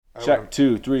Check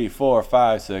 2, 3, 4,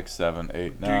 5, 6, 7,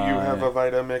 8, 9. Do you have a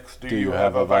Vitamix? Do you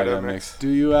have a Vitamix? Do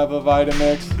you have a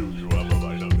Vitamix? Do you have a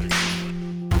Vitamix?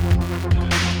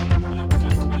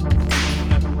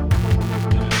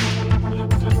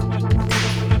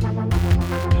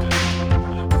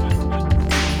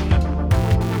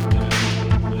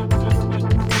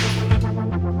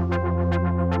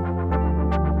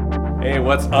 Hey,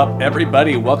 what's up,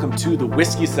 everybody? Welcome to the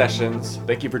Whiskey Sessions.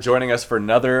 Thank you for joining us for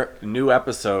another new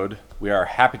episode. We are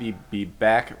happy to be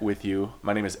back with you.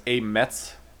 My name is A.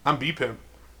 Metz. I'm B-Pimp.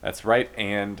 That's right,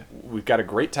 and we've got a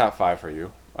great top 5 for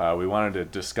you. We wanted to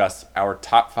discuss our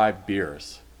top 5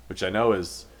 beers, which I know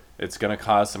it's going to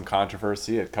cause some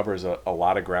controversy. It covers a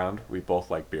lot of ground. We both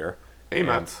like beer. Hey,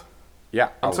 Metz. Yeah.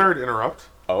 I'm sorry to interrupt.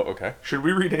 Oh, okay. Should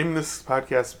we rename this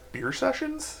podcast Beer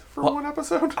Sessions for one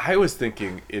episode? I was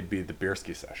thinking it'd be the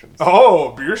Beerski Sessions.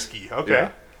 Oh, Beerski. Okay.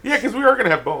 Yeah. Yeah, because we are going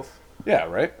to have both. Yeah,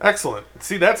 right? Excellent.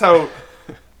 See, that's how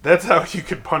you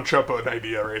could punch up an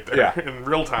idea right there in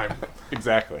real time.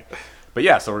 Exactly. But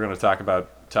yeah, so we're going to talk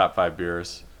about top 5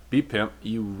 beers. B-Pimp,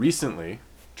 you recently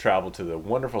traveled to the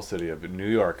wonderful city of New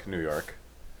York,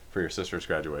 for your sister's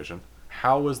graduation.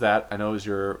 How was that? I know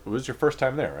it was your first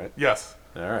time there, right? Yes.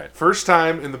 All right. First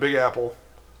time in the Big Apple.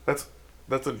 That's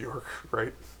in New York,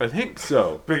 right? I think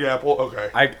so. Big Apple, okay.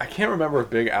 I can't remember if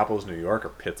Big Apple's New York or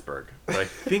Pittsburgh, but I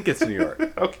think it's New York.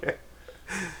 Okay.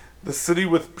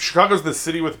 Chicago's the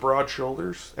city with broad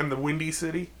shoulders and the windy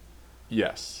city.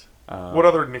 Yes. What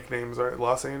other nicknames are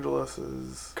Los Angeles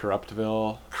is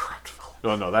Corruptville.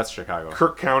 Oh, no, that's Chicago.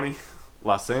 Kirk County.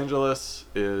 Los Angeles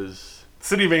is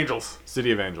City of Angels.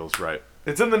 City of Angels, right.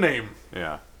 It's in the name.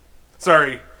 Yeah.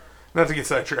 Sorry, not to get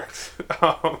sidetracked.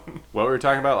 What were we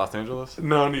talking about, Los Angeles?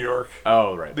 No, New York.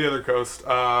 Oh, right. The other coast.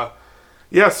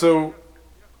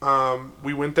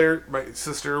 We went there. My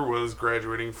sister was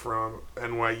graduating from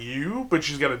NYU, but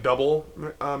she's got a double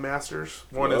master's.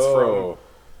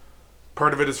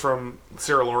 Part of it is from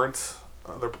Sarah Lawrence,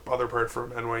 other part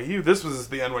from NYU. This was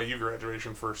the NYU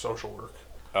graduation for social work.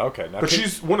 Okay. Now But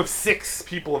she's one of 6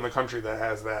 people in the country that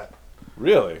has that.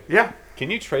 Really? Yeah.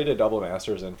 Can you trade a double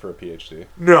master's in for a PhD?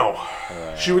 No.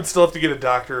 She would still have to get a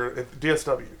doctorate at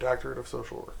DSW, Doctorate of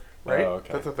Social Work. Right? Oh,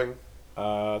 okay. That's a thing.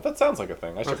 That sounds like a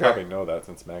thing. I should Okay. probably know that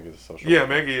since Maggie's a social Yeah,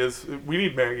 worker. Maggie is. We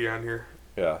need Maggie on here.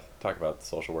 Yeah, talk about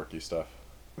social worky stuff.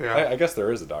 Yeah. I guess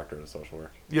there is a doctorate of social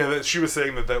work. Yeah, she was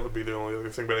saying that would be the only other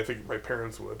thing, but I think my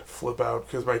parents would flip out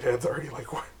because my dad's already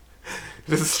like, what?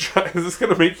 Is this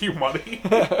going to make you money?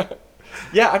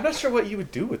 Yeah, I'm not sure what you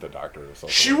would do with a doctorate of social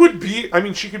She work. would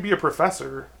be, she could be a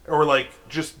professor or like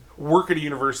just work at a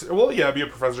university. Well, yeah, be a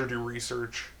professor, do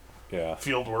research, Yeah.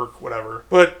 field work, whatever.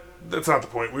 But that's not the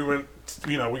point. We went,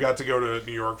 we got to go to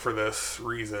New York for this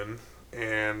reason,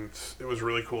 and it was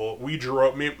really cool.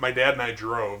 My dad and I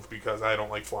drove because I don't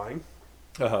like flying,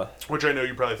 Uh-huh. which I know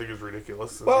you probably think is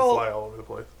ridiculous since Well, you fly all over the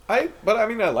place. I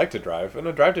like to drive, and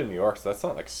a drive to New York, so that's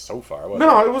not like so far. What,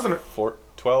 No, it wasn't.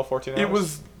 12, 14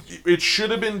 hours? It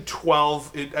should have been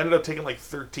 12. It ended up taking like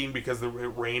 13 because it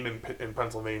rained in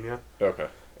Pennsylvania. Okay.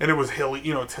 And it was hilly,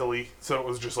 it's hilly, so it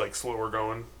was just like slower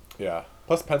going. Yeah.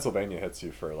 Plus Pennsylvania hits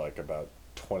you for like about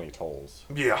 20 tolls.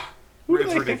 Yeah. Who do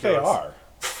It's they ridiculous. think they are?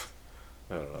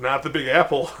 I don't know. Not the Big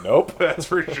Apple. Nope. That's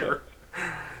for sure.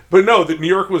 But no, New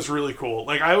York was really cool.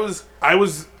 Like I was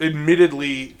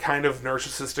admittedly kind of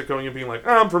narcissistic going and being like,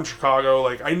 I'm from Chicago.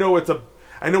 Like I know it's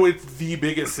the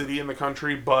biggest city in the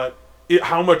country, but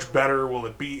how much better will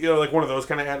it be? Like one of those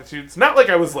kind of attitudes. Not like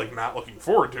I was like not looking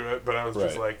forward to it, but I was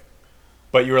just Right. like,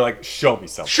 But you were like, show me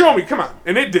something. show me, come on.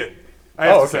 And it did. I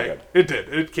have to okay, say. good. It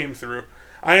did. It came through.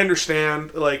 I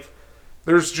understand, like,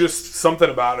 there's just something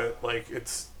about it. Like,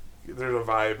 there's a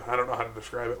vibe. I don't know how to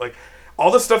describe it. Like,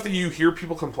 all the stuff that you hear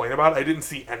people complain about, I didn't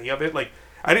see any of it. Like,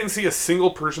 I didn't see a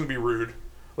single person be rude.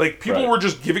 Like, people Right. were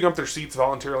just giving up their seats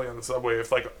voluntarily on the subway.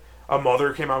 If, like, a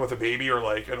mother came out with a baby or,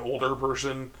 like, an older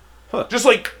person. Huh. Just,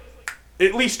 like,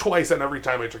 at least twice on every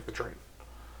time I took the train.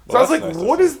 So Well, I was that's like, nice to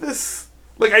what see. is this?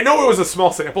 Like, I know it was a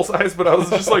small sample size, but I was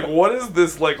just like, what is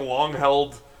this, like,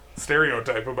 long-held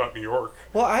stereotype about New York?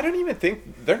 Well, I don't even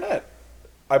think they're not.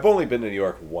 I've only been to New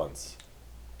York once,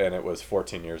 and it was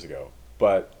 14 years ago.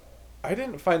 But I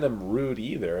didn't find them rude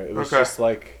either. It was Okay. just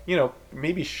like,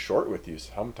 maybe short with you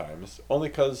sometimes, only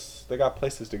because they got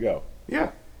places to go.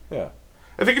 Yeah. Yeah.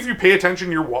 I think if you pay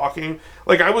attention, you're walking.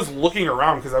 Like, I was looking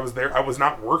around because I was there. I was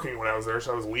not working when I was there,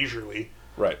 so I was leisurely.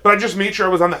 Right. But I just made sure I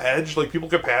was on the edge. Like, people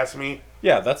could pass me.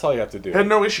 Yeah, that's all you have to do. I had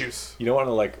no issues. You don't want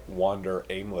to like wander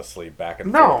aimlessly back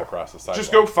and No. forth across the sidewalk.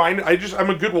 Just go find it. I'm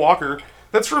a good walker.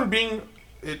 That's from being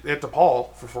at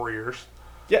DePaul for 4 years.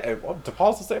 Yeah, well,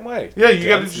 DePaul's the same way. Yeah, you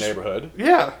gotta Dense just neighborhood.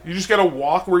 Yeah, you just gotta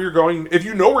walk where you're going. If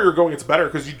you know where you're going, it's better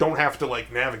because you don't have to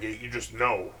like navigate. You just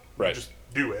know. Right. You just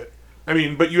do it. I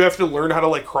mean, but you have to learn how to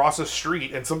like cross a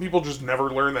street, and some people just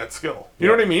never learn that skill. You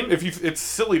know what I mean? It's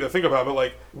silly to think about, but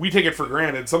like we take it for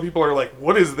granted. Some people are like,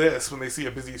 "What is this?" when they see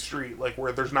a busy street, like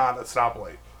where there's not a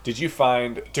stoplight. Did you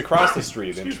find to cross the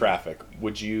street in traffic?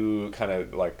 Would you kind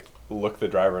of like look the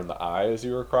driver in the eye as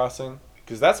you were crossing?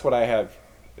 Because that's what I have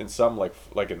in some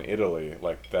like in Italy,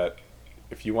 like that.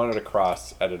 If you wanted to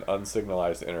cross at an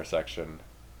unsignalized intersection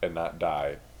and not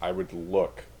die, I would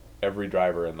look every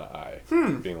driver in the eye,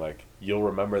 being like, "You'll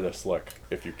remember this look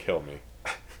if you kill me."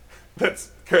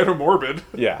 That's kind of morbid.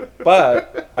 Yeah,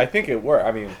 but I think it worked.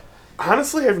 I mean,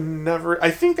 honestly, I've never. I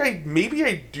think maybe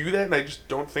I do that, and I just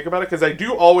don't think about it because I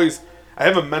do always. I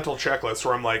have a mental checklist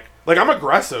where I'm like I'm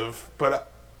aggressive,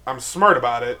 but I'm smart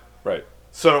about it. right.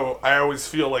 So I always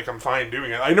feel like I'm fine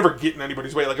doing it. I never get in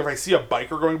anybody's way. Like if I see a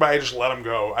biker going by, I just let them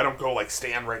go. I don't go like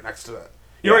stand right next to that.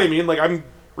 You know what I mean? Like I'm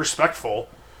respectful,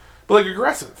 but like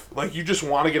aggressive. Like you just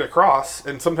want to get across,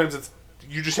 and sometimes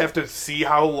you just have to see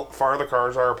how far the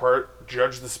cars are apart,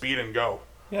 judge the speed, and go.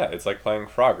 Yeah, it's like playing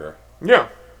Frogger. Yeah.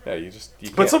 Yeah, you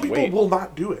But can't some people wait. will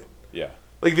not do it. Yeah.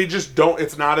 Like they just don't.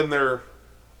 It's not in their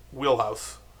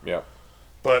wheelhouse. Yeah.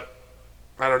 But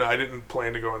I don't know. I didn't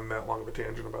plan to go on that long of a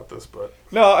tangent about this, but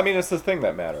No, I mean it's the thing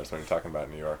that matters when you're talking about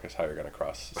New York is how you're going to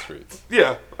cross the streets.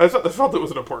 yeah, I felt it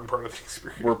was an important part of the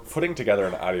experience. We're putting together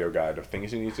an audio guide of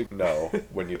things you need to know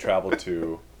when you travel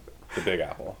to the Big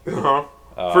Apple. Uh-huh.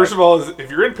 First of all, if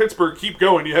you're in Pittsburgh, keep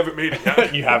going. You haven't made it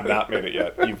yet. You have not made it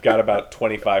yet. You've got about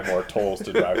 25 more tolls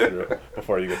to drive through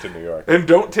before you get to New York. And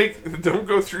don't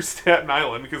go through Staten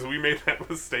Island because we made that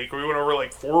mistake. We went over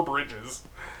like 4 bridges.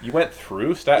 You went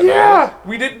through Staten Island? Yeah,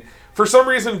 we didn't. For some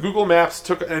reason, Google Maps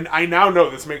took, and I now know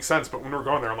this makes sense. But when we were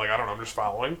going there, I'm like, I don't know, I'm just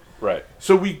following. Right.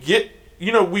 So we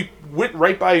went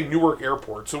right by Newark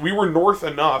Airport, so we were north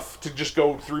enough to just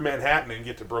go through Manhattan and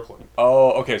get to Brooklyn.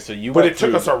 Oh, okay. So you But went it took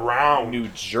through us around. New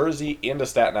Jersey into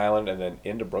Staten Island and then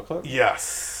into Brooklyn?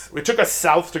 Yes, it took us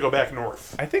south to go back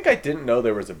north. I think I didn't know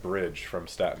there was a bridge from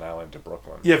Staten Island to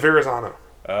Brooklyn. Yeah, Verrazano.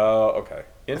 Oh, okay.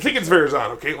 I think it's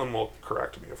Verrazano. Caitlin will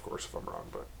correct me, of course, if I'm wrong.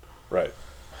 But Right.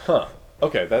 Huh.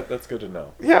 Okay, that's good to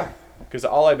know. yeah, Because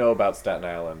all I know about Staten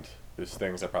Island is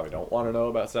things I probably don't want to know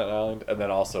about Staten Island, and then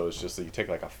also it's just that you take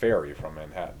like a ferry from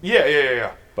Manhattan,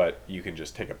 yeah. but you can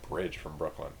just take a bridge from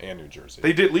Brooklyn and New Jersey.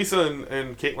 They did. Lisa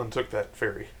and Caitlin took that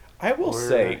ferry. I will Where-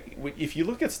 say, if you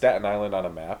look at Staten Island on a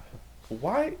map,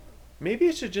 why? Maybe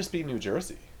it should just be New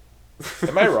Jersey.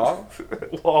 Am I wrong?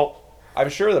 Well, I'm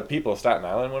sure the people of Staten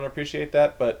Island wouldn't appreciate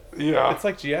that, but yeah. it's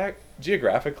like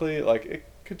geographically, like it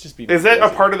could just be. New Is that a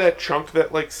Jersey. part of that chunk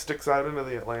that like sticks out into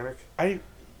the Atlantic? I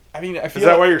mean, I feel Is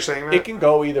that like why you're saying that? it can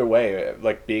go either way,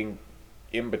 like being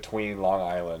in between Long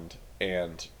Island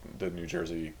and the New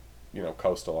Jersey,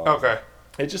 coastal line. Okay,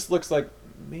 It just looks like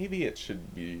maybe it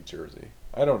should be Jersey.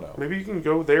 I don't know. maybe you can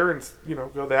go there and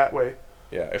go that way.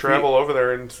 Yeah, if Travel over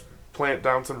there and plant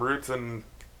down some roots and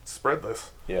spread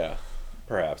this. yeah,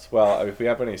 perhaps. Well, if we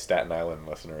have any Staten Island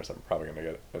listeners, I'm probably gonna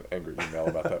get an angry email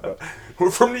about that. But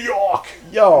We're from New York.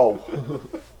 yo,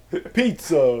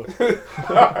 pizza.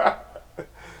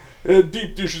 And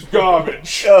deep dish is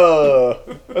garbage.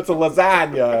 That's a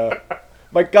lasagna.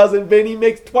 My cousin Vinny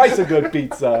makes twice a good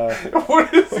pizza.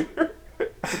 What is your?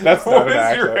 That's What not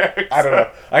an is your accent. I don't know.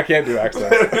 I can't do accents.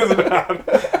 That is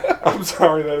not. I'm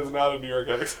sorry, that is not a New York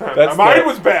accent. That's Mine the-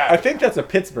 was bad. I think that's a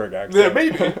Pittsburgh accent. Yeah,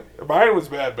 maybe. Mine was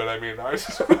bad, but I mean, I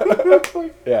was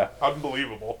Yeah.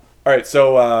 unbelievable. All right,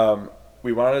 so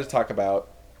we wanted to talk about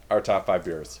our top 5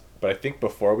 beers, but I think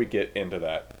before we get into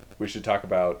that, we should talk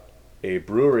about a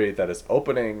brewery that is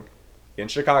opening in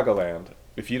Chicagoland.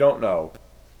 If you don't know,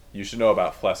 you should know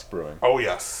about Flesk Brewing. Oh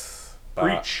yes,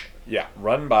 preach. Yeah,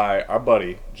 run by our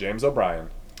buddy James O'Brien.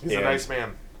 He's a And nice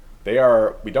man.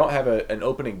 we don't have an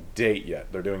opening date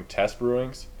yet. They're doing test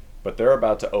brewings, but they're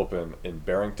about to open in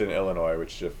Barrington, Illinois,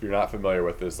 which if you're not familiar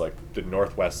with is like the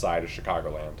northwest side of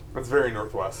Chicagoland. That's very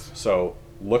northwest. So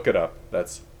look it up.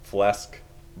 That's Flesk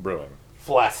Brewing.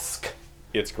 Flesk.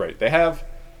 It's great. They have.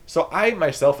 So I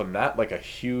myself am not like a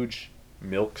huge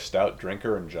milk stout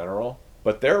drinker in general,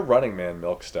 but their Running Man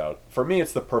milk stout, for me,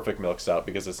 it's the perfect milk stout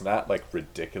because it's not like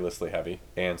ridiculously heavy.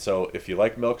 And so if you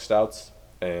like milk stouts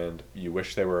and you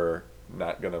wish they were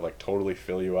not gonna like totally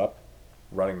fill you up,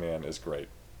 Running Man is great.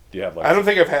 Do you have like? I don't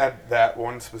think I've had that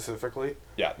one specifically,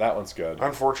 Yeah, that one's good.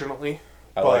 unfortunately.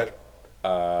 I But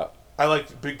like. I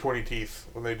liked Big Pointy Teeth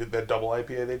when they did that double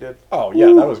IPA they did. Oh yeah,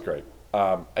 that was great.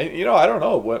 I don't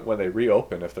know when they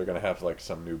reopen if they're gonna have like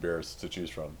some new beers to choose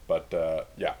from, but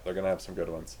yeah, they're gonna have some good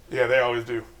ones. Yeah, they always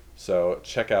do. So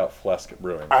check out Flesk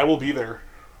Brewing. I will be there.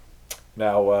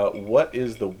 Now, what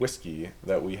is the whiskey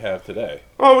that we have today?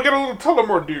 Oh, we got a little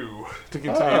Tullamore Dew to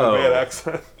continue the Oh. bad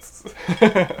accents.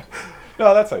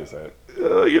 No, that's how you say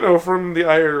it. From the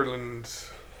Ireland,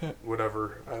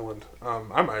 whatever island.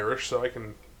 I'm Irish, so I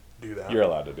can do that. You're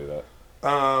allowed to do that.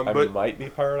 I But might be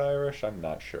part Irish. I'm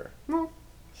not sure. no,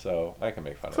 So I can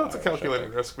make fun so of it's a Irish, I calculated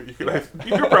think. risk, but you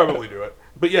could probably do it.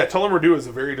 But yeah, Tullamore Dew is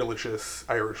a very delicious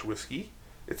Irish whiskey.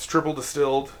 It's triple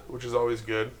distilled, which is always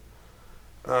good.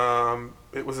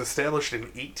 It was established in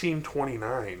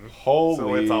 1829. Holy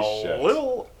so it's a shit.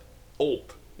 little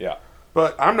old. Yeah.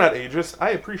 But I'm not ageist. I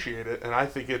appreciate it, and I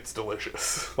think it's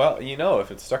delicious. Well, if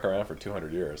it's stuck around for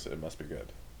 200 years, it must be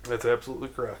good. That's absolutely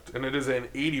correct. And it is an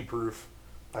 80 proof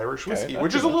Irish whiskey, not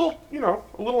which too is a much.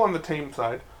 little on the tame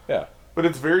side. Yeah. But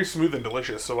it's very smooth and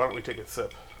delicious, so why don't we take a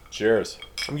sip? Cheers.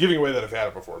 I'm giving away that I've had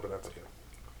it before, but that's okay.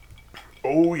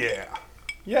 Oh, yeah.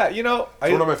 Yeah, It's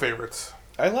one of my favorites.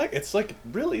 I like it's like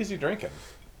real easy drinking.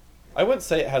 I wouldn't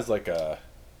say it has like a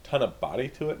ton of body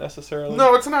to it necessarily.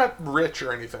 No, it's not rich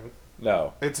or anything.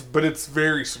 No. But it's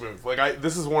very smooth. Like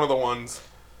this is one of the ones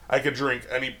I could drink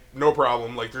no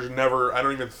problem. Like I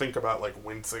don't even think about like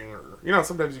wincing or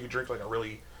sometimes you could drink like a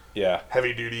really Yeah.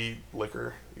 heavy duty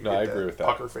liquor. You No, get I agree with that.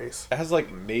 Pucker face, It has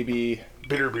like maybe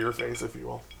bitter beer face, if you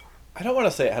will. I don't want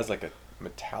to say it has like a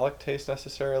metallic taste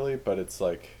necessarily, but it's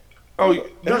like Oh, There's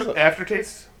there's a-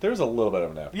 aftertaste. there's a little bit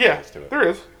of an aftertaste Yeah, to it. there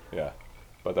is. Yeah.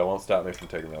 But that won't stop me from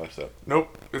taking another sip.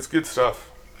 Nope, it's good stuff.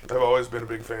 I've always been a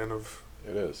big fan of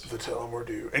It is. the Tullamore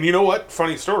Dew. And you know what?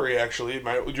 Funny story, actually. Do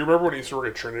you remember when I used to work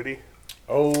at Trinity?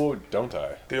 Oh, don't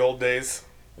I? The old days.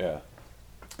 Yeah.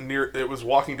 It was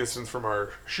walking distance from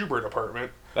our Schubert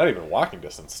apartment. Not even walking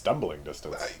distance, stumbling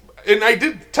distance. And I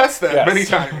did test that Yes. many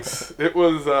times. It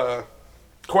was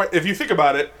quite. If you think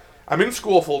about it, I'm in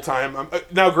school full time.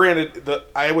 Now, granted,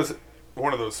 I was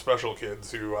one of those special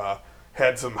kids who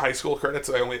had some high school credits.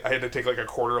 I had to take like a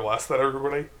quarter less than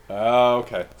everybody. Oh,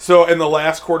 okay. So in the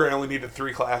last quarter, I only needed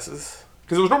 3 classes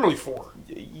because it was normally 4.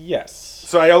 Yes.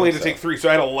 So I only had to So. take 3. So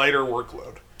I had a lighter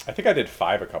workload. I think I did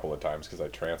 5 a couple of times because I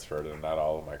transferred and not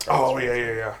all of my credits. Oh were-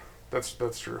 yeah.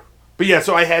 That's true. But yeah,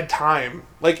 so I had time.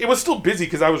 Like it was still busy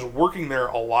because I was working there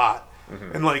a lot,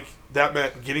 and like that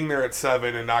meant getting there at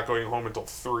 7 and not going home until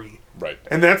 3. Right.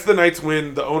 And that's the nights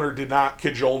when the owner did not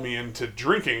cajole me into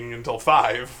drinking until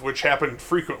 5, which happened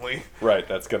frequently Right.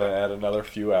 That's gonna add another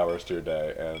few hours to your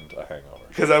day and a hangover.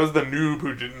 because I was the noob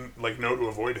who didn't know to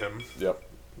avoid him. Yep.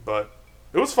 But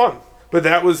it was fun. But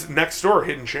that was next door,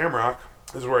 Hidden Shamrock,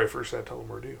 is where I first had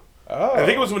Tullamore Dew. Oh. I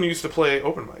think it was when you used to play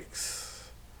open mics.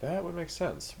 That would make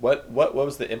sense. What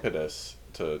was the impetus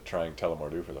to trying Tullamore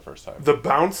Dew for the first time? The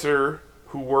bouncer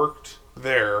who worked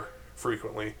there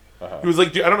frequently, Uh-huh. he was like,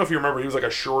 I don't know if you remember, he was like a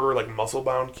shorter, like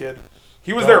muscle-bound kid.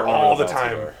 He was Don't there remember all the the bouncer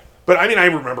time. there. But I mean, I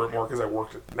remember it more because I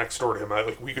worked next door to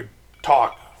him. We could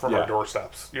talk from Yeah. our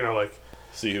doorsteps.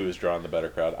 See who was drawing the better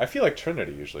crowd. I feel like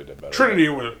Trinity usually did better. Trinity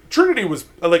was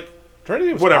like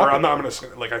Trinity was whatever. popular. I'm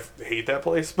gonna I hate that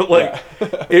place, but Yeah.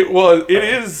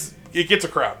 it gets a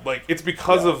crowd. Like it's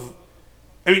because Yeah. of,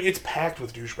 I mean, it's packed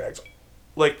with douchebags,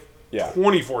 like Yeah.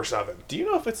 24/7. Do you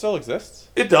know if it still exists?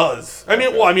 It does. I mean,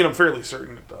 Okay. I'm fairly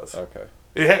certain it does. Okay.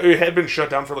 It had been shut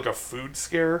down for like a food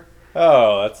scare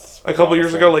Oh, that's a couple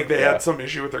years ago. Like they Yeah. had some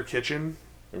issue with their kitchen,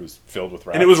 It was filled with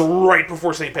rats. and it was right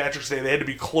before St. Patrick's Day. They had to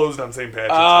be closed on St.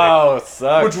 Patrick's Oh, it Day,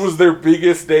 sucks. which was their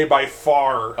biggest day by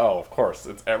far. Oh, of course.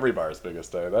 It's every bar's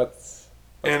biggest day. That's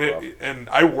rough. And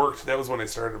I worked. That was when I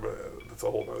started, but that's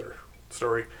a whole other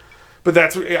story. But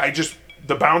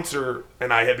the bouncer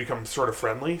and I had become sort of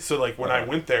friendly. So like when I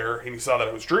went there and he saw that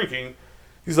I was drinking,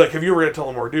 he's like, "Have you ever had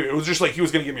Tullamore Dew?" It was just like he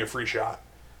was going to give me a free shot,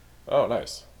 Oh,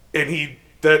 nice. and he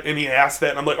asked that,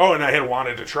 and I'm like, "Oh," and I had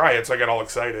wanted to try it, so I got all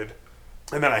excited,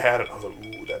 and then I had it. And I was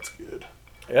like, "Ooh, that's good."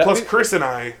 Yeah, Plus, I mean- Chris and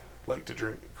I like to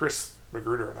drink. Chris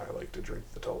Magruder and I like to drink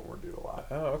the Tullamore Dew a lot.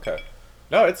 Oh, okay.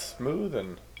 No, it's smooth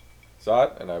and saw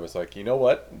it, and I was like, you know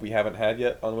what? We haven't had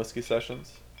yet on Whiskey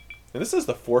Sessions, and this is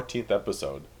the 14th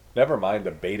episode. Never mind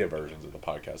the beta versions of the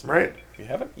podcast. Right. We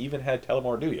haven't even had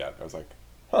Tullamore Dew yet. I was like,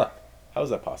 huh? How is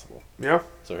that possible? Yeah.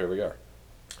 So here we are.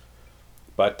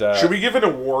 But Should we give an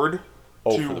award?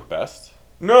 Oh, to for the best.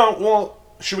 No, well,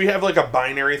 should we have like a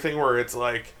binary thing where it's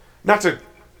like not to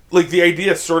like the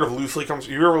idea sort of loosely comes.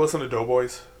 You ever listen to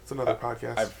Doughboys? It's another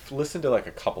podcast. I've listened to like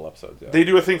a couple episodes. Yeah. They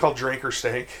do a thing called Drink or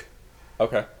Stank,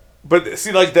 Okay. but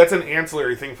see, like that's an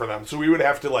ancillary thing for them. So we would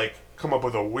have to like come up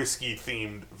with a whiskey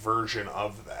themed version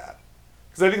of that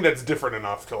because I think that's different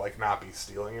enough to like not be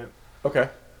stealing it. Okay.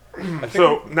 I think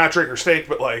So not Drink or Stank,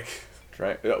 but like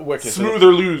right. Wicked. smooth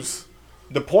or lose.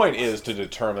 The point is to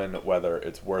determine whether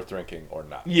it's worth drinking or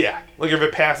not. Yeah, like if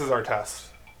it passes our test.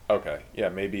 Okay. Yeah,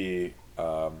 maybe.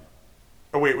 Oh,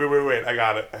 wait. I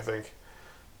got it, I think.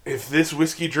 If this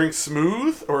whiskey drinks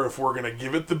smooth, or if we're going to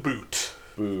give it the boot.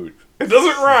 Boot. It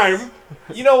doesn't rhyme.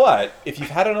 You know what? If you've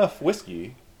had enough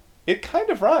whiskey, it kind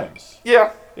of rhymes.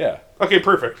 Yeah. Yeah. Okay,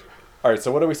 perfect. All right,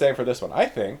 so what are we saying for this one? I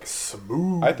think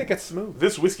Smooth. it's smooth.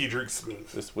 This whiskey drinks smooth.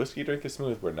 This whiskey drink is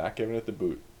smooth. We're not giving it the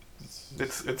boot.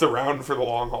 It's around for the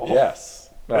long haul. Yes.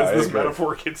 No, As I this agree.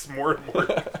 metaphor gets more and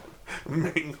more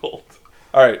mangled.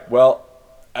 All right, well,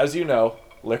 as you know,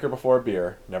 liquor before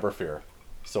beer, never fear.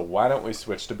 So why don't we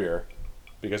switch to beer?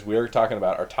 Because we are talking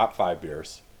about our top 5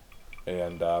 beers.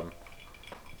 And I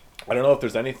don't know if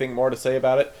there's anything more to say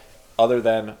about it other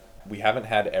than we haven't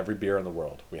had every beer in the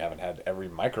world. We haven't had every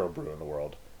microbrew in the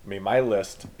world. I mean, my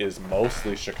list is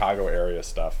mostly Chicago area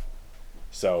stuff.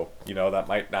 So, that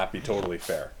might not be totally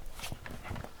fair.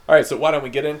 All right, so why don't we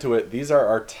get into it? These are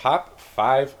our top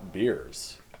 5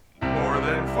 beers. More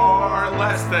than 4,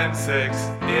 less than 6.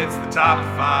 It's the top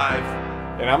 5.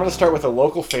 And I'm going to start with a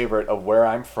local favorite of where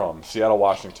I'm from, Seattle,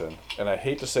 Washington. And I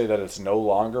hate to say that it's no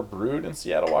longer brewed in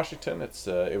Seattle, Washington.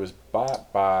 It was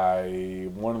bought by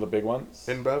one of the big ones.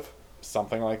 InBev?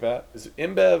 Something like that. Is it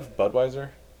InBev Budweiser?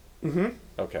 Mm-hmm.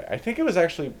 Okay. I think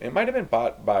it might have been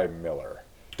bought by Miller.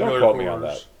 Don't Miller quote me on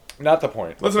Coors. that. Not the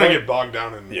point. Let's The not point- get bogged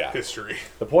down in Yeah. history.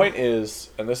 The point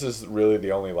is, and this is really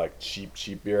the only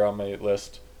cheap beer on my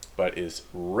list, but is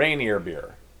Rainier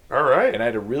beer. All right. And I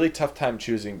had a really tough time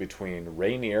choosing between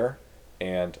Rainier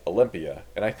and Olympia.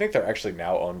 And I think they're actually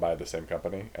now owned by the same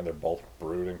company, and they're both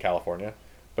brewed in California.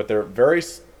 But they're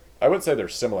I wouldn't say they're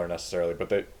similar necessarily,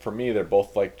 but for me, they're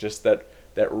both just that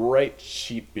right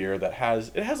cheap beer that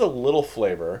has a little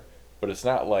flavor, but it's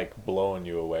not blowing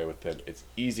you away with it. It's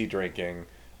easy drinking.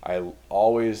 I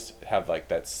always have that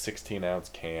 16-ounce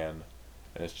can.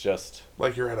 And it's just...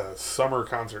 like you're at a summer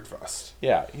concert fest.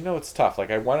 Yeah, it's tough.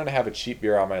 I wanted to have a cheap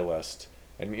beer on my list.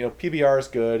 And, PBR is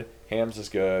good. Hamm's is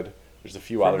good. There's a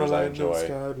few others I enjoy.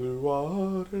 Sky blue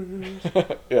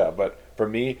waters. Yeah, but for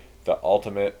me, the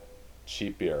ultimate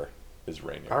cheap beer is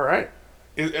Rainier. All right.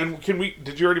 And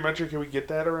did you already mention, can we get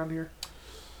that around here?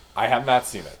 I have not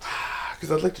seen it.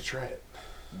 Because I'd like to try it.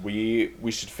 We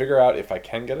should figure out if I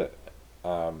can get it.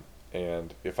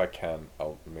 And if I can,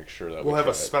 I'll make sure that We'll have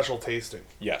try a it. special tasting.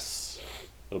 Yes.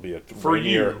 It'll be a For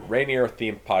you. Rainier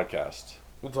themed podcast.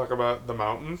 We'll talk about the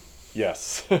mountain.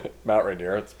 Yes. Mount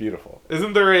Rainier. It's beautiful.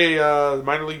 Isn't there a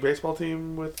minor league baseball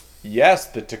team with... Yes,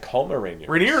 the Tacoma Rainiers.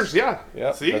 Rainiers, yeah.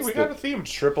 Yep, See, that's we got the a theme.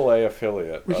 AAA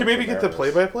affiliate. We of can maybe the get the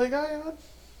Mariners. play-by-play guy on.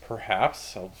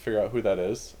 Perhaps. I'll figure out who that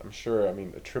is. I'm sure,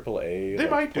 the AAA... They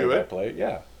might do it. play-by-play.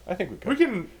 Yeah, I think we could. We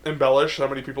can embellish how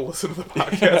many people listen to the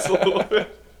podcast a little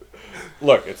bit.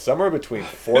 Look, it's somewhere between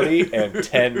 40 and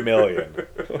 10 million.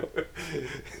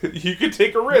 You could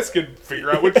take a risk and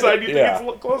figure out which side you think Yeah. it's a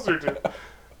little closer to.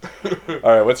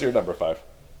 All right, what's your number 5?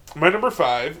 My number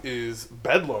 5 is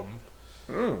Bedlam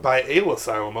by Ale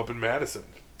Asylum up in Madison,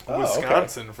 Oh,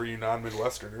 Wisconsin, for you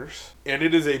non-Midwesterners. And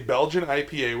it is a Belgian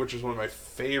IPA, which is one of my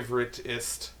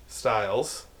favoriteest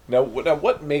styles. Now,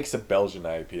 what makes a Belgian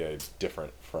IPA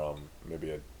different from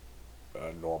maybe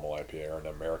a normal IPA or an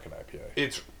American IPA?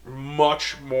 It's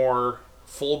much more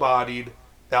full-bodied,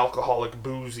 alcoholic,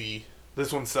 boozy.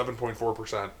 This one's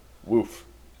 7.4%. Woof.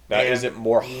 Now, And is it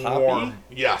more hoppy?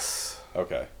 Yes.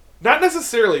 Okay, Not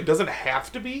necessarily. It doesn't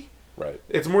have to be. right.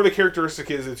 It's more the characteristic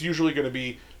is it's usually going to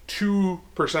be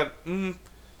 2%.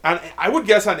 I would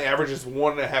guess on average it's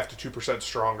 1.5 to 2%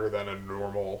 stronger than a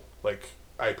normal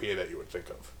IPA that you would think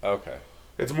of. Okay.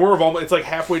 It's more of almost, it's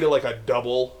halfway to a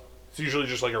double. It's usually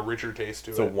just a richer taste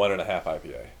to So it. 1.5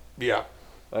 IPA. Yeah.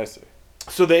 I see.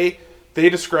 So they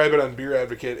describe it on Beer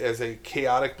Advocate as a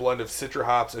chaotic blend of citra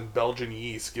hops and Belgian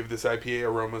yeast give this IPA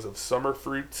aromas of summer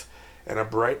fruits and a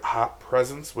bright hop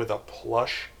presence with a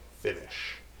plush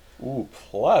finish. Ooh,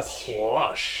 plush.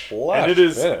 Plush. Plush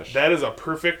And finish. that is a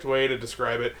perfect way to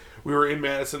describe it. We were in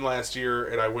Madison last year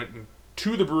and I went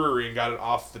to the brewery and got it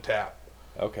off the tap.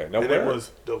 Okay. Now, And it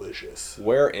was delicious.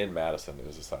 where in Madison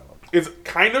is Asylum? It's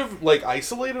kind of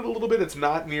isolated a little bit. It's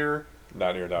not near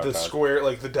Not near downtown. the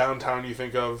square, the downtown you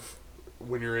think of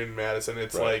when you're in Madison.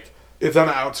 It's Right. it's on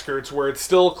the outskirts where it's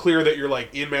still clear that you're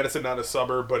in Madison, not a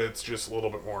suburb, but it's just a little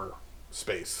bit more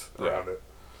space around it.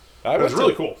 I It was went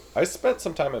really to- cool. I spent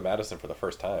some time in Madison for the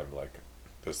first time,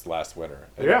 this last winter.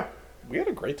 And Yeah. we had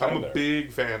a great time I'm a there.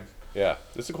 big fan. Yeah,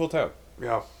 it's a cool town.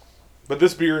 Yeah. But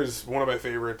this beer is one of my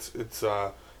favorites.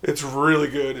 It's really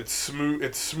good. It's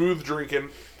smooth drinking,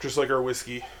 just like our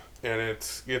whiskey. And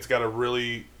it's got a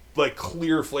really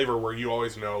clear flavor where you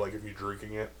always know if you're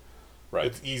drinking it. Right.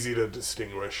 It's easy to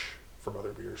distinguish. from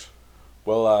other beers.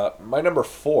 Well, my number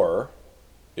 4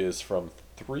 is from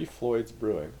Three Floyds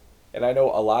Brewing. And I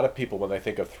know a lot of people, when they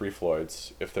think of Three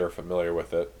Floyds, if they're familiar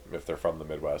with it, if they're from the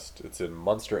Midwest, it's in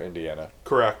Munster, Indiana.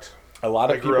 Correct. A lot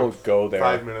of people go there.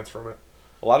 5 minutes from it.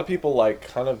 A lot of people like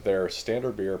kind of their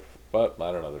standard beer, but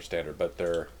I don't know their standard, but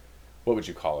their, what would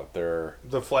you call it?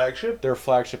 The flagship? Their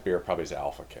flagship beer probably is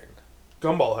Alpha King.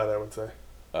 Gumball Head, I would say.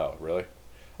 Oh, really?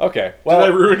 Okay. Well,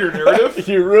 did I ruin your narrative?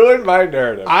 You ruined my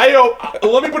narrative.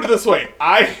 Let me put it this way.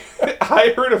 I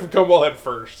heard of Gumball Head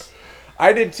first.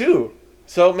 I did too.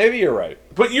 So maybe you're right.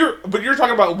 But you're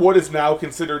talking about what is now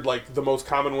considered like the most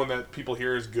common one that people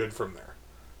hear is good from there.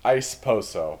 I suppose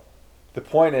so. The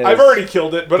point is, I've already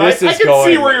killed it, but I can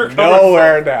see where you're coming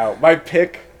nowhere from. now. My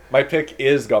pick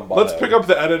is Gumball Let's Head. pick up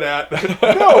the edit at.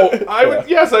 No, I would.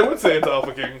 Yes, I would say it's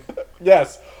Alpha King.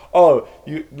 Yes. Oh,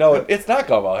 it's not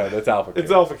Gumball Head. It's Alpha King.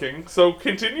 It's Alpha King. So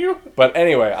continue. But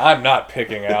anyway, I'm not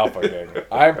picking Alpha King.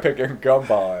 I'm picking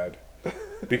Gumball Head.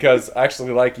 Because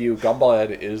actually, like you, Gumball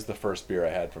Head is the first beer I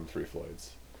had from Three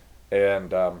Floyds.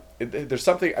 And there's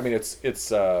something, I mean, it's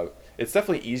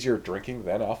definitely easier drinking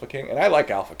than Alpha King. And I like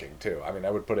Alpha King too. I mean,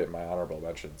 I would put it in my honorable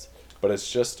mentions. But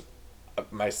it's just,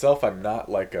 myself, I'm not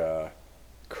like a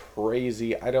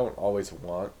crazy, I don't always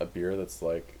want a beer that's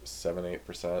like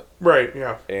 7-8%. Right,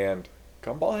 yeah. And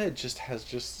Gumball Head just has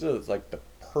like the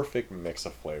perfect mix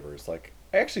of flavors. Like,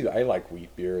 I like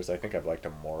wheat beers. I think I've liked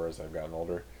them more as I've gotten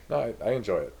older. No, I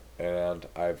enjoy it. And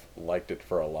I've liked it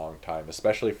for a long time,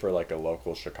 especially for like a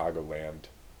local Chicagoland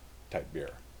type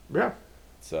beer. Yeah.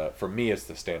 It's for me, it's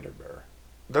the standard beer.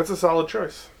 That's a solid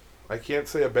choice. I can't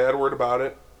say a bad word about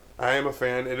it. I am a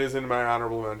fan. It is in my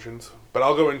honorable mentions. But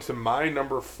I'll go into my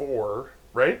number 4,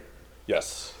 right?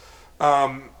 Yes.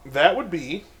 That would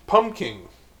be Pumpkin.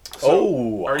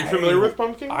 So, are you familiar with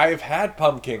Pumpkin? I've had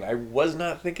Pumpkin. I was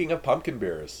not thinking of pumpkin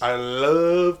beers. I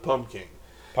love Pumpkin.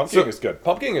 Pumpkin is good.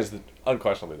 Pumpkin is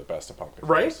unquestionably the best of pumpkin.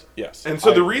 Right? Beers. Yes. And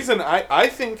so the reason I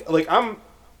think, like,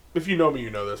 if you know me, you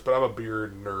know this, but I'm a beer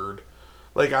nerd.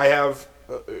 Like, I have,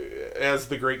 as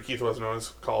the great Keith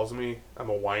Wesnones calls me, I'm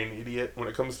a wine idiot when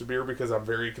it comes to beer because I'm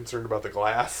very concerned about the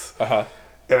glass. Uh-huh.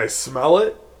 And I smell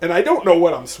it, and I don't know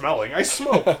what I'm smelling. I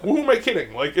smoke. Who am I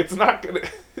kidding? Like, it's not going to...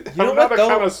 I'm not a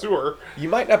connoisseur. You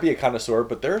might not be a connoisseur,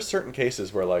 but there are certain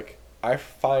cases where, like, I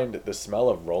find the smell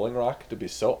of Rolling Rock to be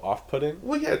so off-putting.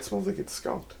 Well, yeah, it smells like it's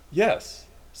skunked. Yes.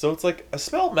 So it's like, a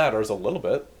smell matters a little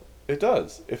bit. It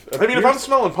does. If I'm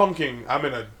smelling pumpkin,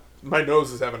 my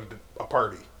nose is having a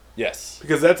party. Yes.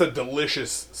 Because that's a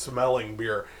delicious smelling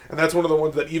beer. And that's one of the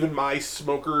ones that even my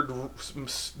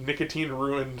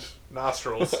nicotine-ruined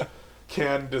nostrils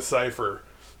can decipher.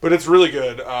 But it's really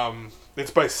good.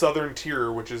 It's by Southern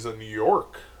Tier, which is a New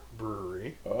York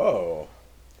brewery. Oh.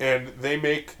 And they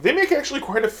make actually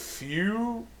quite a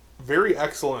few very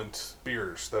excellent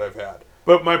beers that I've had.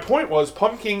 But my point was,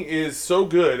 Pumpkin is so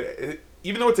good.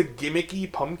 Even though it's a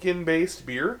gimmicky pumpkin-based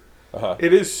beer,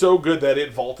 it is so good that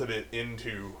it vaulted it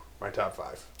into my top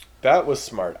 5. That was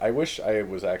smart. I wish I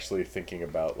was actually thinking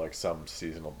about like some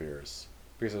seasonal beers.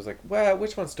 Because I was like, well,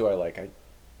 which ones do I like?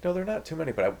 No, there are not too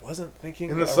many, but I wasn't thinking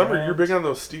in the summer, you're big on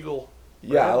those Stiegl.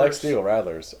 Yeah, I like Stiegl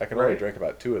Radlers. I can only drink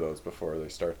about 2 of those before they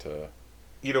start to...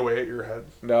 eat away at your head?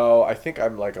 No, I think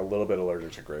I'm like a little bit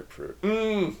allergic to grapefruit.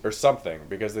 Or something,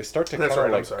 because they start to kind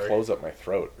of like close up my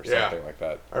throat or something like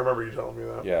that. I remember you telling me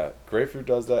that. Yeah, grapefruit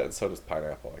does that, and so does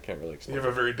pineapple. I can't really explain. You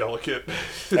have a very delicate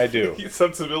I do.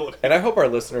 sensibility. And I hope our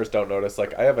listeners don't notice,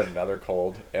 like, I have another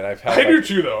cold, and I've had... I do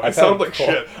too, though. I sound like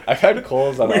shit. I've had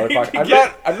colds on other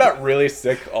podcasts. I'm not really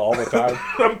sick all the time.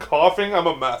 I'm coughing. I'm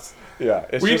a mess. Yeah.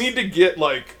 We need to get,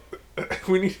 like...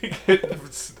 We need to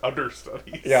get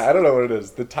understudies. Yeah, I don't know what it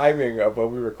is. The timing of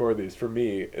when we record these, for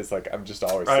me, is like, I'm just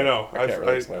always sick. I know. I can't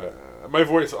really explain it. My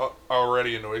voice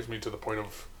already annoys me to the point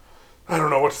of... I don't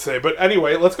know what to say. But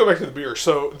anyway, let's go back to the beer.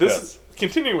 So this is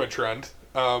continuing a trend.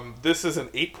 This is an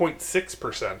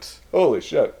 8.6%. Holy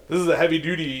shit. This is a heavy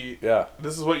duty... Yeah.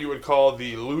 This is what you would call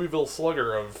the Louisville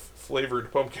Slugger of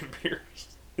flavored pumpkin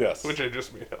beers. Yes. Which I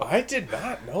just made up. I did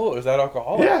not know it was that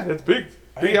alcoholic. Yeah, it's big.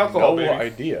 Big I alcohol, had no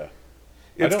baby. idea.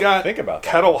 It's got think about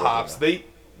kettle hops. I'm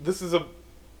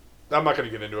not going to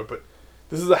get into it, but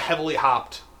this is a heavily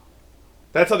hopped.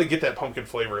 That's how they get that pumpkin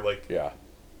flavor. Like, yeah,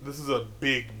 this is a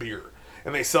big beer,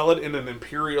 and they sell it in an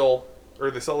imperial, or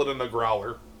they sell it in a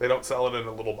growler. They don't sell it in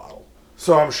a little bottle.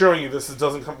 So I'm showing you this. It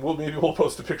doesn't come. Well, maybe we'll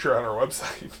post a picture on our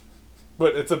website.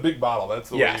 But it's a big bottle. That's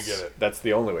the way you get it. That's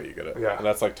the only way you get it. Yeah, and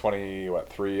that's like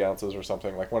 3 ounces or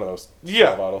something, like one of those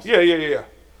small bottles. Yeah.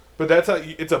 But that's how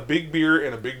it's a big beer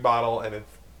in a big bottle, and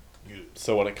it's good.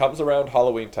 So when it comes around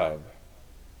Halloween time,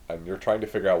 and you're trying to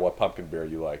figure out what pumpkin beer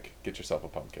you like, get yourself a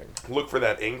Pumpkin. Look for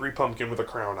that angry pumpkin with a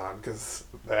crown on, because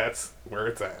that's where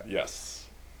it's at. Yes.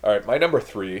 All right, my number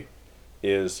 3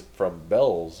 is from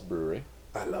Bell's Brewery.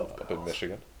 I love up in Bell's.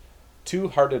 Michigan. Two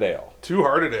Hearted Ale, Two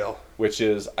Hearted Ale. which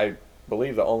is, I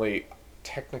believe, the only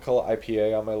technical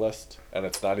IPA on my list, and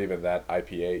it's not even that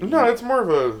IPA. No, it's more of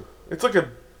a. It's like a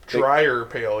drier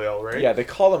pale ale, right? Yeah, they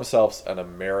call themselves an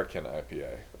American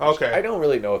IPA. Okay. I don't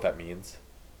really know what that means.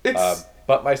 It's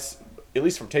But at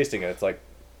least from tasting it, it's like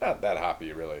not that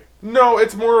hoppy, really. no.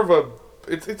 It's more of a.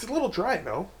 It's a little dry,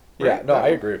 no? Yeah, Right? no, I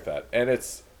agree with that. And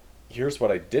here's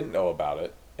what I didn't know about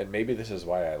it, and maybe this is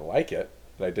why I like it,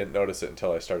 and I didn't notice it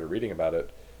until I started reading about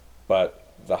it,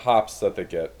 but the hops that they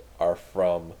get are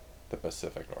from the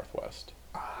Pacific Northwest.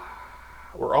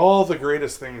 Where all the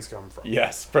greatest things come from.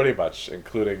 Yes, pretty much,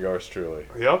 including yours truly.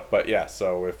 Yep. But yeah,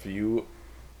 so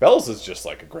Bell's is just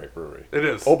like a great brewery. It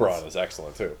is. Oberon is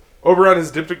excellent too. Oberon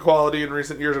has dipped in quality in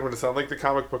recent years. I'm going to sound like the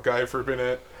comic book guy for a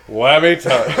minute. Let me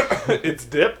tell you. It's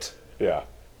dipped, Yeah,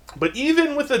 but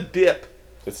even with a dip,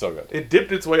 it's so good. it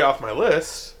dipped its way off my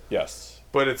list, Yes.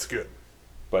 but it's good.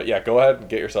 But yeah, go ahead and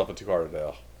get yourself a Two-Hearted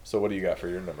Ale. So what do you got for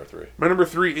your number 3? My number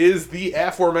 3 is the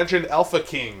aforementioned Alpha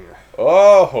King.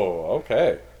 Oh,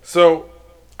 okay. So,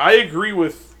 I agree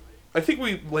with. I think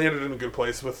we landed in a good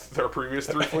place with our previous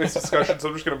 3 points discussion, so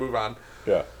I'm just going to move on.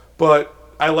 Yeah. But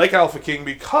I like Alpha King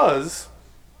because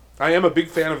I am a big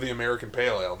fan of the American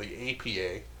Pale Ale, the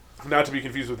APA. Not to be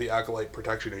confused with the Acolyte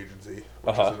Protection Agency,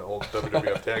 which is an old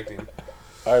WWF tag team.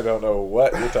 I don't know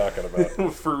what you're talking about.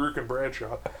 With Farouk and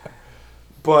Bradshaw.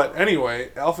 But anyway,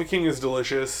 Alpha King is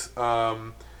delicious.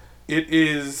 It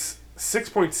is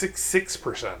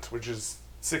 6.66%, which is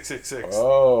 666,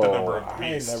 Oh, the number of the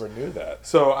I beast. never knew that.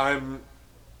 So I've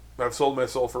sold my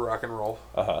soul for rock and roll.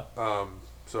 Uh-huh.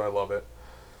 So I love it.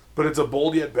 But it's a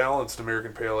bold yet balanced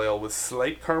American Pale Ale with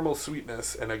slight caramel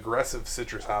sweetness and aggressive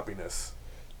citrus hoppiness.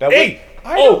 Now, Hey!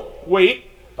 Wait.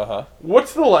 Uh-huh.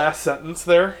 What's the last sentence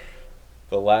there?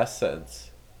 The last sentence.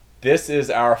 This is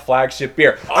our flagship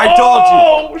beer. I told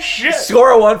you. Oh, shit!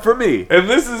 Score 1 for me. And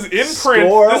this is in print.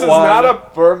 Score This is 1 not a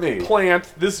for me.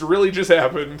 plant. This really just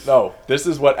happened. No, this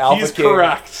is what Alpha He's King.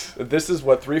 correct. This is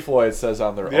what Three Floyd says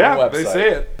on their own Yeah, website. they say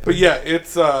it. But yeah,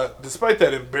 it's despite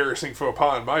that embarrassing faux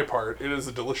pas on my part, it is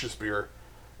a delicious beer,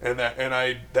 and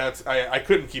I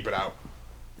couldn't keep it out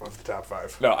of the top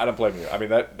 5. No, I don't blame you. I mean,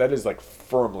 that is like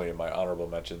firmly in my honorable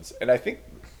mentions, and I think,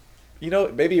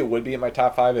 maybe it would be in my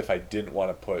top 5 if I didn't want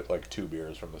to put like 2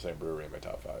 beers from the same brewery in my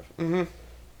top 5. Mm-hmm.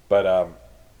 But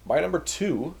my number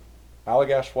 2,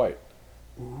 Allagash White.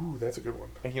 Ooh, that's a good one.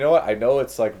 And you know what? I know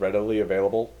it's like readily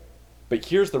available, but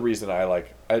here's the reason I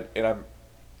like.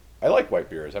 I like white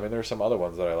beers. I mean, there's some other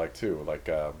ones that I like too. Like,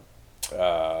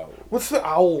 What's the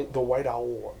white owl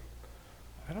one?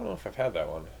 I don't know if I've had that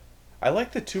one. I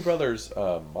like the Two Brothers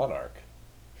Monarch.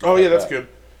 Oh yeah, that's that. good.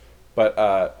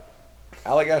 But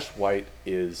Allagash White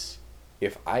is,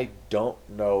 if I don't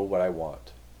know what I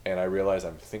want and I realize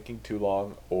I'm thinking too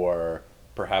long, or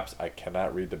perhaps I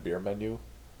cannot read the beer menu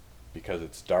because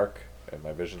it's dark and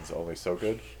my vision's only so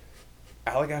good,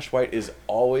 Allagash White is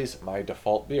always my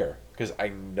default beer because I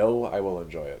know I will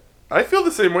enjoy it. I feel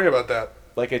the same way about that.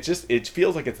 Like, it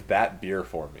feels like it's that beer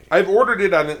for me. I've ordered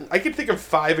it I can think of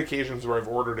 5 occasions where I've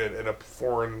ordered it in a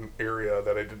foreign area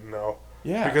that I didn't know.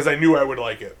 Yeah. Because I knew I would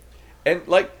like it. And,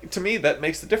 like, to me, that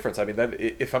makes the difference. I mean, that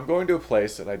if I'm going to a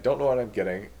place and I don't know what I'm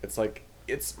getting, it's like,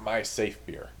 it's my safe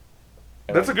beer.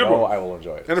 And That's I a good know one. I will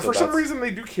enjoy it. And So for some that's- reason,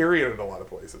 they do carry it in a lot of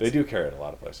places. They do carry it in a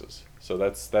lot of places. So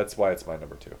that's why it's my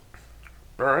number 2.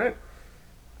 All right.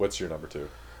 What's your number 2?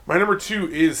 My number 2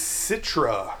 is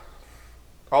Citra,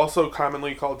 also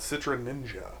commonly called Citra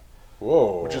Ninja,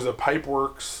 Whoa. which is a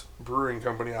Pipeworks brewing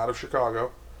company out of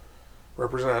Chicago.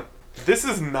 Represent. This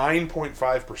is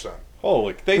 9.5%.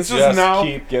 Holy, they This is just now-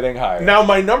 keep getting higher. Now,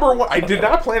 my number 1, I did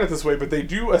not plan it this way, but they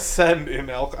do ascend in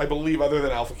I believe, other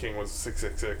than Alpha King was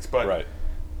 666. But Right.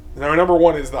 now my number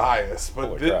 1 is the highest. But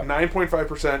Holy crap.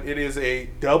 9.5%. It is a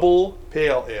double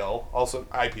pale ale, also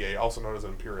IPA, also known as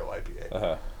an Imperial IPA.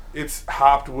 Uh-huh. It's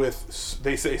hopped with,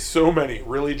 they say, so many,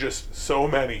 really just so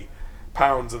many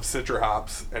pounds of Citra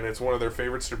hops, and it's one of their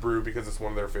favorites to brew because it's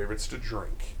one of their favorites to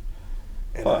drink.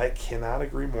 And Huh. I cannot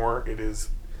agree more. It is.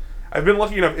 I've been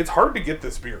lucky enough. It's hard to get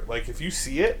this beer. Like, if you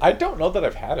see it, I don't know that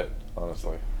I've had it,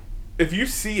 honestly. if you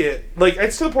see it, like,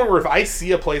 it's to the point where if I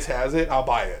see a place has it, I'll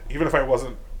buy it, even if I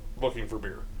wasn't looking for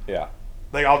beer. Yeah.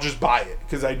 Like, I'll just buy it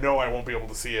because I know I won't be able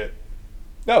to see it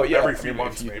No, yeah. every I few mean,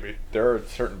 months, maybe. There are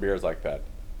certain beers like that.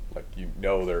 Like,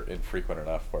 they're infrequent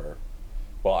enough where,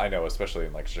 well, I know, especially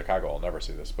in, like, Chicago, I'll never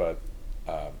see this, but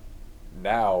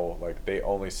now, like, they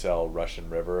only sell Russian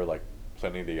River, like,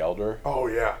 Pliny the Elder. Oh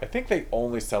yeah. I think they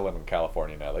only sell it in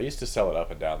California now. They used to sell it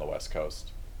up and down the West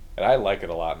Coast. And I like it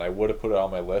a lot, and I would have put it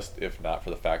on my list if not for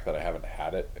the fact that I haven't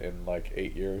had it in like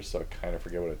 8 years, so I kind of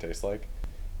forget what it tastes like.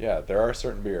 Yeah, there are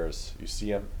certain beers. You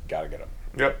see them, gotta get them.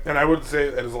 Yep. And I would say,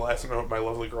 as a last note, my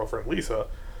lovely girlfriend Lisa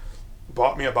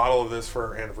bought me a bottle of this for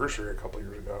our anniversary a couple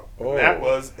years ago. Oh. And that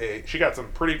was she got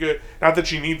some pretty good, not that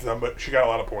she needs them, but she got a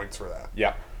lot of points for that.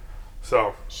 Yeah.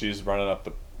 So. She's running up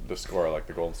the score like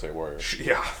the Golden State Warriors.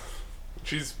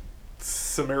 She's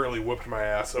summarily whooped my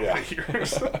ass over the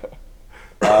years.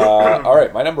 All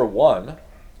right, my number 1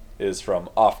 is from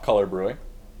Off Color Brewing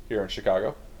here in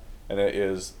Chicago, and it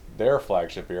is their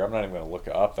flagship beer. I'm not even going to look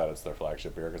up that it's their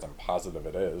flagship beer because I'm positive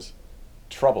it is.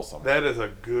 Troublesome. That is a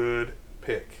good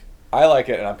pick. I like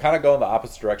it, and I'm kind of going the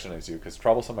opposite direction as you because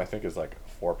Troublesome I think is like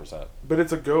 4%. But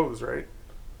it's a Goes, right?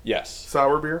 Yes.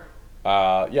 Sour beer?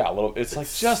 Yeah, a little. It's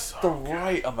like just the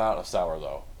right amount of sour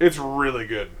though. It's really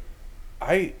good.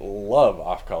 I love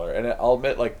Off Color, and I'll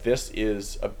admit, like, this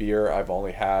is a beer I've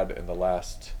only had in the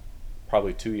last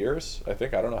probably 2 years. I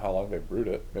think I don't know how long they brewed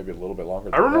it. Maybe a little bit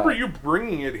longer. I remember you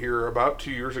bringing it here about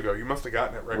 2 years ago. You must have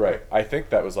gotten it right. Right. I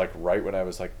think that was like right when I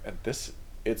was like, and this.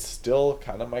 It's still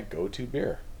kind of my go-to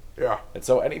beer. Yeah. And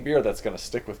so any beer that's gonna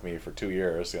stick with me for 2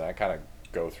 years, I kind of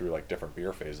go through like different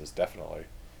beer phases. Definitely.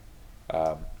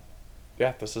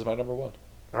 Yeah, this is my number 1.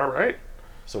 All right.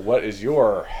 So what is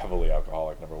your heavily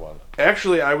alcoholic number 1?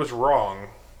 Actually, I was wrong.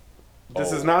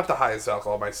 This Oh. is not the highest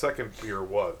alcohol. My second beer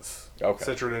was. Okay.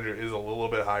 Citra Ninja is a little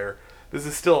bit higher. This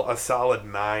is still a solid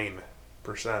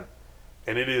 9%.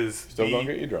 And it is Still gonna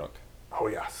get you drunk. Oh,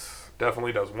 yes.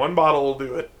 Definitely does. One bottle will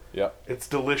do it. Yep. It's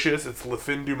delicious. It's Le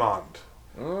Fin du Monde,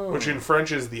 which in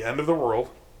French is the end of the world.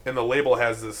 And the label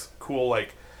has this cool,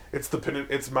 like, it's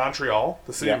Montreal,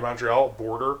 the city of Montreal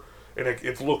border. And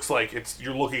it looks like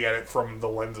you're looking at it from the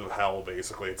lens of hell,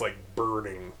 basically. It's like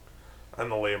burning on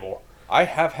the label. I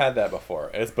have had that before,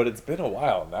 but it's been a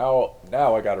while.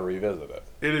 Now I got to revisit it.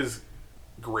 It is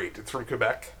great. It's from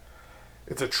Quebec.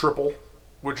 It's a triple,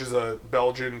 which is a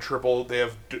Belgian triple. They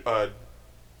have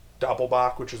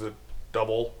Doppelbock, which is a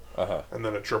double, and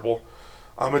then a triple.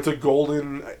 It's a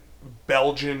golden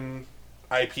Belgian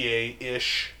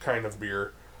IPA-ish kind of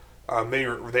beer. They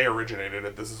originated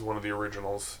it. This is one of the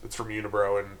originals. It's from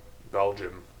Unibroue in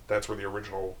Belgium. That's where the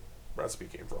original recipe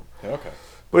came from. Okay.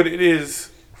 But it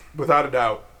is, without a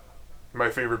doubt, my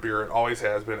favorite beer. It always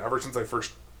has been. Ever since I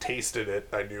first tasted it,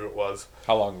 I knew it was.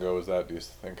 How long ago was that, do you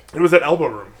think? It was at Elbow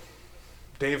Room.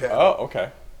 Dave had it. Oh,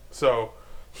 okay. So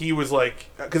he was like,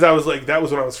 because I was like, that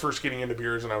was when I was first getting into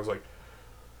beers, and I was like,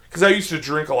 because I used to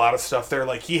drink a lot of stuff there.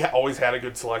 Like, he always had a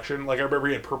good selection. Like, I remember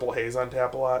he had Purple Haze on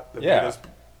tap a lot. That made us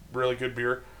really good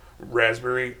beer.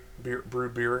 Raspberry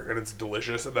brewed beer, and it's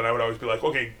delicious. And then I would always be like,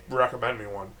 okay, recommend me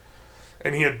one.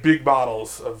 And he had big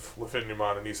bottles of Le Fin du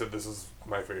Monde, and he said, this is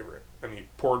my favorite. And he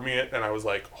poured me it, and I was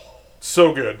like, oh,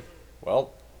 so good.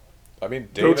 Well, I mean,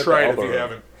 Go Dave try at it the if you Elbow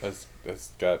haven't. Room has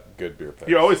got good beer picks.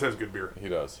 He always has good beer. He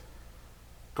does.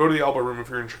 Go to the Elbow Room if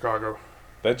you're in Chicago.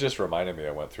 That just reminded me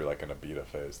I went through like an Abita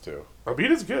phase, too.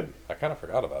 Abita's good. I kind of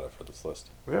forgot about it for this list.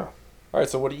 Yeah. All right,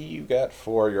 so what do you got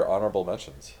for your honorable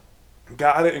mentions?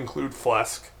 Gotta include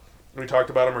Flesk. We talked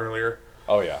about him earlier.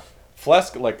 Oh, yeah.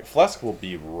 Flesk will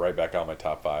be right back on my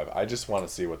top 5. I just want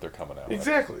to see what they're coming out with.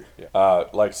 Exactly. Yeah.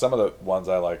 Like some of the ones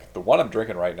I like. The one I'm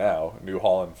drinking right now, New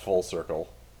Holland Full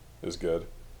Circle, is good.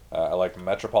 I like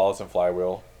Metropolitan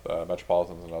Flywheel.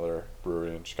 Metropolitan's another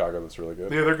brewery in Chicago that's really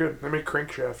good. Yeah, they're good. They make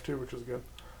Crankshaft too, which is good.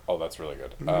 Oh, that's really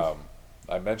good. Mm-hmm.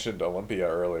 I mentioned Olympia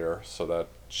earlier, so that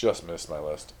just missed my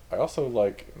list. I also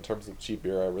like, in terms of cheap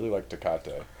beer, I really like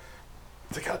Tecate.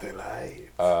 Tecate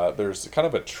Light. There's kind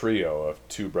of a trio of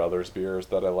Two Brothers beers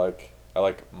that I like. I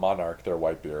like Monarch, their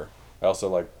white beer. I also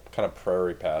like kind of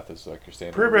Prairie Path is like your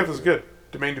standard. Prairie Path is good.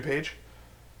 Domaine DuPage?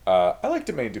 I like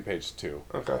Domaine DuPage too.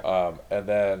 Okay. And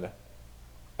then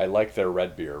I like their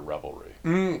red beer, Revelry.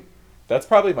 That's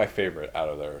probably my favorite out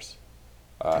of theirs.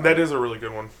 That is a really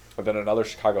good one. And then another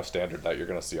Chicago standard that you're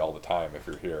going to see all the time if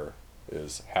you're here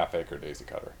is Half Acre Daisy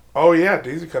Cutter. Oh, yeah,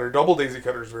 Daisy Cutter. Double Daisy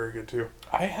Cutter is very good, too.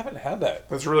 I haven't had that.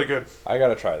 That's really good. I got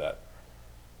to try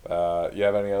that. You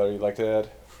have any other you'd like to add?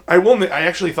 I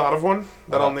actually thought of one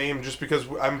that I'll name just because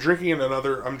I'm drinking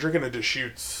a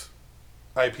Deschutes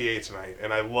IPA tonight,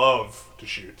 and I love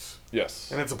Deschutes.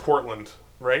 Yes. And it's a Portland,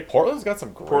 right? Portland's got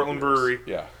some great Portland beers. Brewery.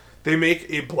 Yeah. They make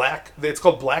it's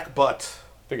called Black Butt.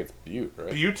 I think it's Butte,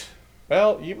 right? Butte?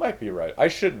 Well, you might be right. I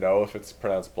should know if it's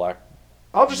pronounced Black.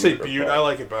 I'll just say Butte or Butte. Butt. I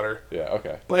like it better. Yeah,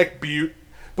 okay. Black Butte.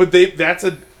 But that's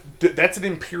an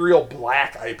Imperial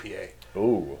Black IPA.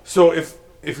 Ooh. So if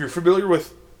you're familiar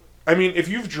with, I mean, if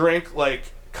you've drank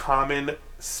like common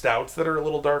stouts that are a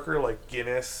little darker, like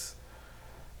Guinness,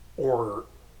 or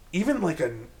even like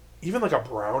a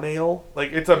brown ale.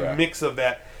 Like it's a mix of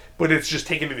that, but it's just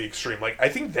taken to the extreme. Like I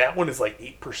think that one is like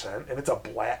 8%, and it's a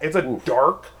black. It's a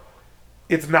dark.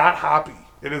 It's not hoppy.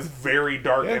 It is very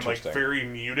dark and like very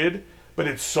muted, but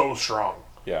it's so strong.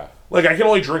 Yeah. Like I can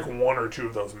only drink one or two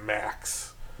of those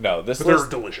max. No, they're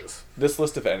delicious. This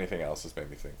list, if anything else, has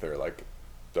made me think they're like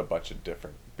a bunch of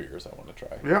different beers I want to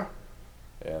try. Yeah.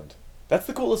 And that's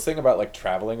the coolest thing about like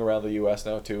traveling around the U.S.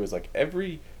 now too, is like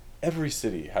every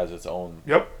city has its own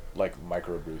like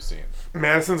microbrew scene.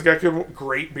 Madison's got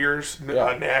great beers.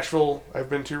 Nashville, I've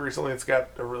been to recently. It's got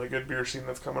a really good beer scene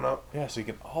that's coming up. Yeah, so you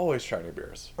can always try new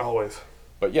beers. Always.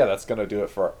 But yeah, that's gonna do it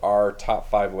for our top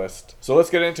 5 list. So let's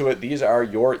get into it. These are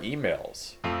your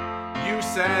emails. You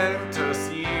sent us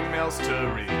emails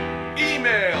to read.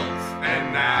 Emails!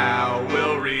 And now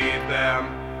we'll read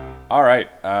them. All right.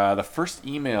 The first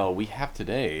email we have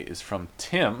today is from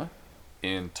Tim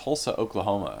in Tulsa,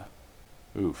 Oklahoma.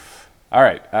 Oof. All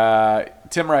right.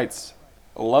 Tim writes,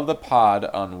 love the pod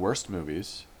on worst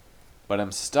movies, but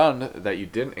I'm stunned that you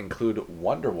didn't include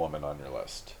Wonder Woman on your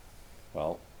list.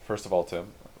 Well, first of all,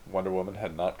 Tim, Wonder Woman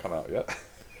had not come out yet.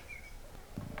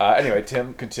 Anyway,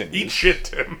 Tim continues. Eat shit,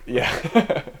 Tim.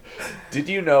 Yeah. Did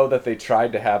you know that they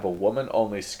tried to have a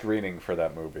woman-only screening for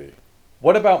that movie?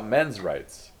 What about men's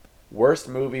rights? Worst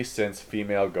movie since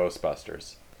Female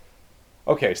Ghostbusters.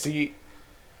 Okay, see,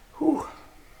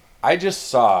 I just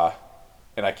saw,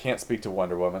 and I can't speak to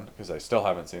Wonder Woman because I still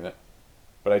haven't seen it,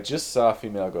 but I just saw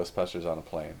Female Ghostbusters on a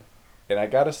plane, and I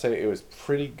gotta say it was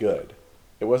pretty good.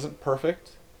 It wasn't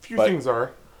perfect. Few things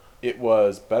are. It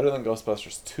was better than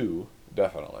Ghostbusters 2,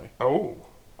 definitely. Oh.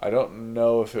 I don't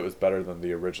know if it was better than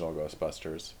the original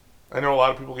Ghostbusters. I know a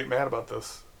lot of people get mad about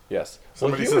this. Yes.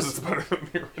 Somebody says it's better than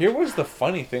the original. Here was the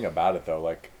funny thing about it, though.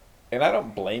 Like, and I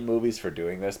don't blame movies for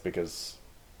doing this because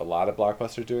a lot of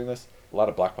blockbusters doing this. A lot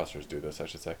of blockbusters do this, I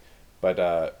should say. But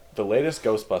the latest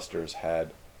Ghostbusters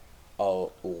had a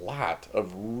lot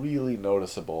of really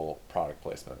noticeable product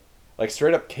placement. Like,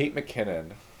 straight up Kate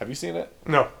McKinnon. Have you seen it?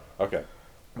 No. Okay.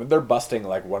 When they're busting,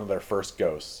 like, one of their first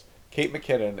ghosts, Kate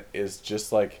McKinnon is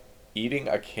just, like, eating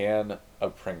a can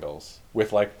of Pringles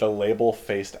with, like, the label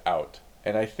faced out.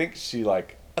 And I think she,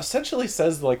 like, essentially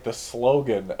says, like, the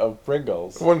slogan of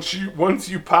Pringles. Once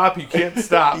you pop, you can't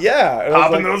stop. Yeah.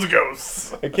 Popping those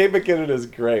ghosts. And Kate McKinnon is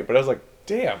great, but I was like,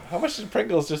 damn, how much did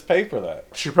Pringles just pay for that?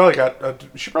 She probably got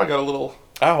a little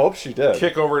I hope she did.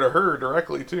 kick over to her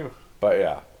directly, too. But,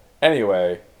 yeah.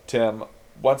 Anyway, Tim,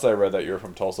 once I read that you're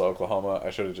from Tulsa, Oklahoma,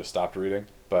 I should have just stopped reading.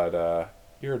 But,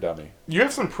 you're a dummy. You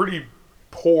have some pretty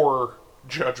poor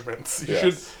judgments.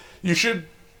 You should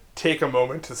take a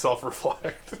moment to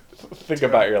self-reflect. Think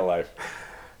about your life.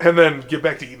 And then get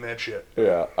back to eating that shit.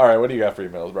 Yeah. All right, what do you got for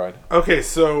emails, Brian? Okay,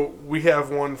 so we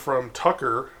have one from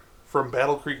Tucker from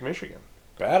Battle Creek, Michigan.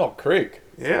 Battle Creek?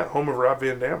 Yeah, home of Rob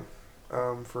Van Dam.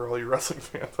 For all you wrestling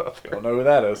fans out there. Don't know who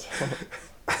that is.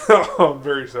 Oh, I'm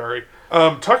very sorry.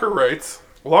 Tucker writes,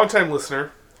 longtime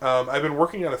listener, I've been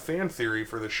working on a fan theory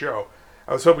for the show.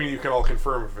 I was hoping you can all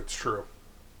confirm if it's true.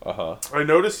 Uh-huh. I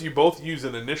noticed you both use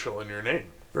an initial in your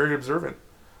name. Very observant.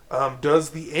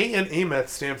 Does the A in AMET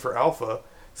stand for Alpha,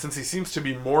 since he seems to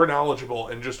be more knowledgeable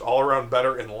and just all around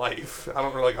better in life? I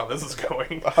don't really like how this is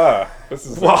going. This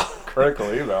is a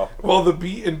critical email. Well, the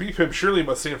B in BPIP surely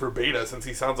must stand for Beta, since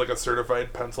he sounds like a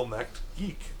certified pencil-necked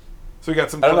geek. So we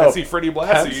got some classy Freddie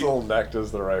Blassie. Pencil-necked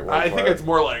is the right word. I think it's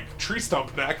more like tree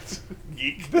stump-necked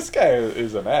geek. This guy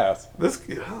is an ass.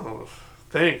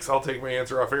 Thanks. I'll take my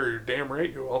answer off air. You're damn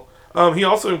right you will. He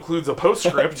also includes a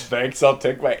postscript. Thanks. I'll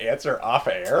take my answer off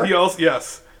air.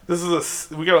 Yes. This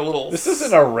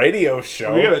isn't a radio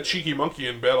show. We got a cheeky monkey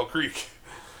in Battle Creek.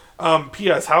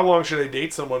 P.S. How long should I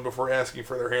date someone before asking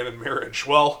for their hand in marriage?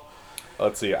 Well,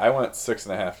 let's see. I went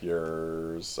 6.5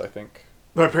 years, I think.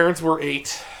 My parents were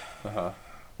 8. Uh-huh.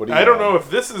 I don't know if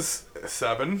this is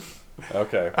 7.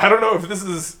 Okay. I don't know if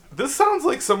this sounds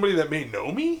like somebody that may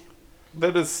know me,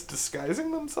 that is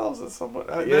disguising themselves as someone.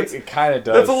 It kind of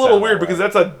does. That's a little weird because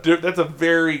that's a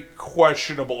very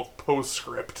questionable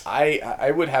postscript.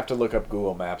 I would have to look up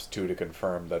Google Maps too to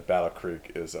confirm that Battle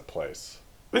Creek is a place.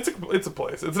 It's a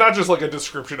place. It's not just like a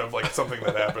description of like something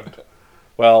that happened.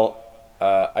 Well,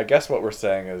 I guess what we're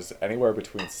saying is anywhere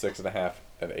between 6.5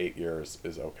 and 8 years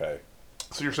is okay.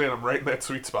 So you're saying I'm right in that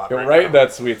sweet spot. You're right in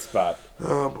that sweet spot.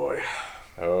 Oh boy.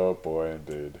 Oh boy,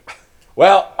 indeed.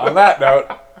 Well, on that note,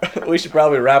 we should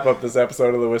probably wrap up this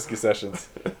episode of the Whiskey Sessions.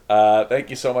 Thank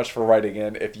you so much for writing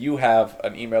in. If you have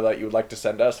an email that you would like to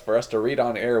send us for us to read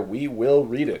on air, we will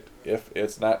read it if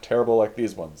it's not terrible like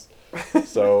these ones.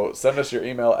 So send us your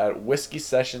email at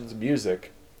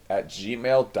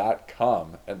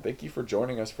whiskeysessionsmusic@gmail.com. And thank you for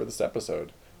joining us for this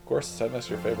episode. Of course, send us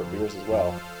your favorite beers as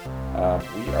well.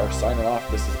 We are signing off.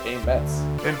 This is A Metz.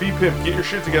 And B Pimp, get your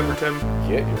shit together, Tim.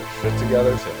 Get your shit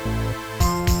together, Tim.